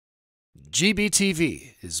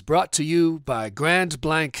GBTV is brought to you by Grand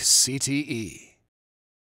Blanc CTE.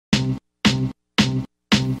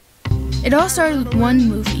 It all started with one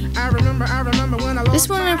movie. This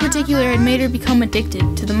one in particular had made her become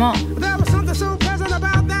addicted to the mall. There was something so pleasant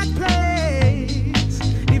about that place.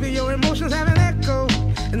 Even your emotions have an echo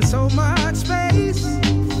in so much space.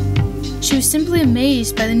 She was simply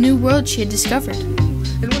amazed by the new world she had discovered.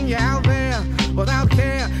 And when you're out there without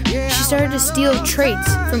care, She started to steal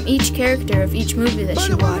traits from each character of each movie that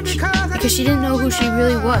she watched because she didn't know who she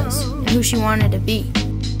really was and who she wanted to be.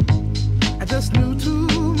 I just knew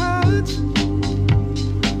too much.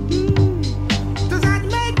 Does that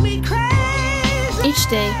make me crazy? Each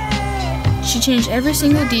day, she changed every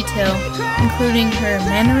single detail, including her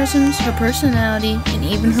mannerisms, her personality, and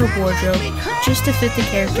even her wardrobe, just to fit the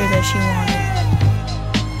character that she wanted.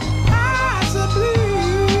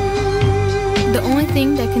 The only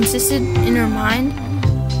thing that consisted in her mind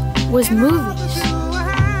was movies.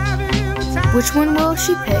 Which one will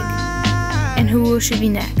she pick, and who will she be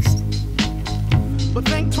next? But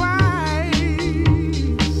think twice.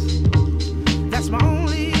 That's my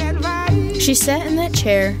only advice. She sat in that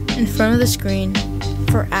chair in front of the screen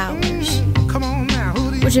for hours, Come on now,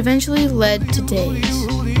 who do you which eventually led to days,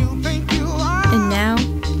 who do you think you are? and now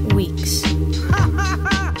weeks.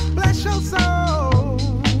 Bless your soul.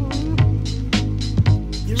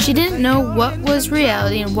 She didn't know what was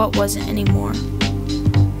reality and what wasn't anymore.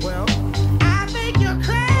 Well, I think you're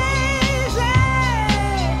crazy.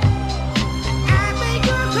 I think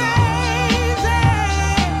you're crazy.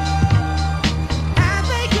 I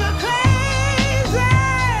think you're crazy.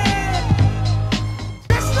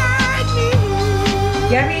 Just like me.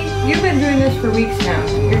 Gabby, you've been doing this for weeks now.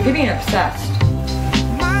 You're getting obsessed.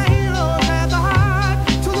 My hero had the heart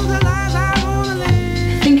to lose the lives I wanna live.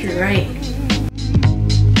 I think you're right.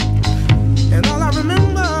 And all I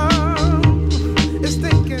remember is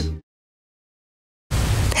thinking.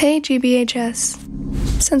 Hey GBHS.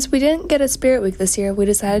 Since we didn't get a Spirit Week this year, we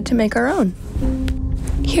decided to make our own.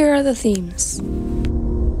 Here are the themes.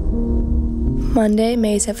 Monday,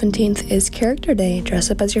 May 17th is Character Day.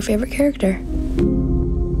 Dress up as your favorite character.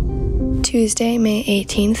 Tuesday, May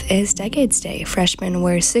 18th is Decades Day. Freshmen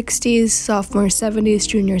wear 60s, sophomores 70s,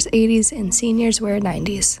 juniors 80s, and seniors wear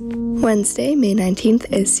 90s. Wednesday, May 19th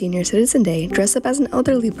is Senior Citizen Day. Dress up as an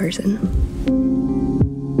elderly person.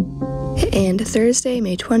 And Thursday,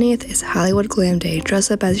 May 20th is Hollywood Glam Day. Dress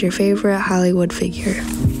up as your favorite Hollywood figure.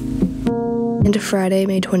 And Friday,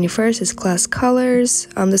 May 21st is Class Colors.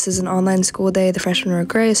 This is an online school day. The freshmen wear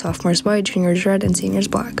gray, sophomores white, juniors red, and seniors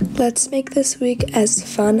black. Let's make this week as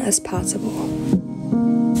fun as possible.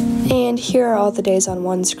 And here are all the days on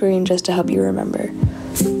one screen just to help you remember.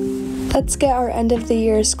 Let's get our end of the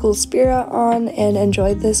year school spirit on and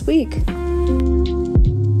enjoy this week.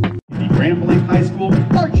 The Grand Blanc High School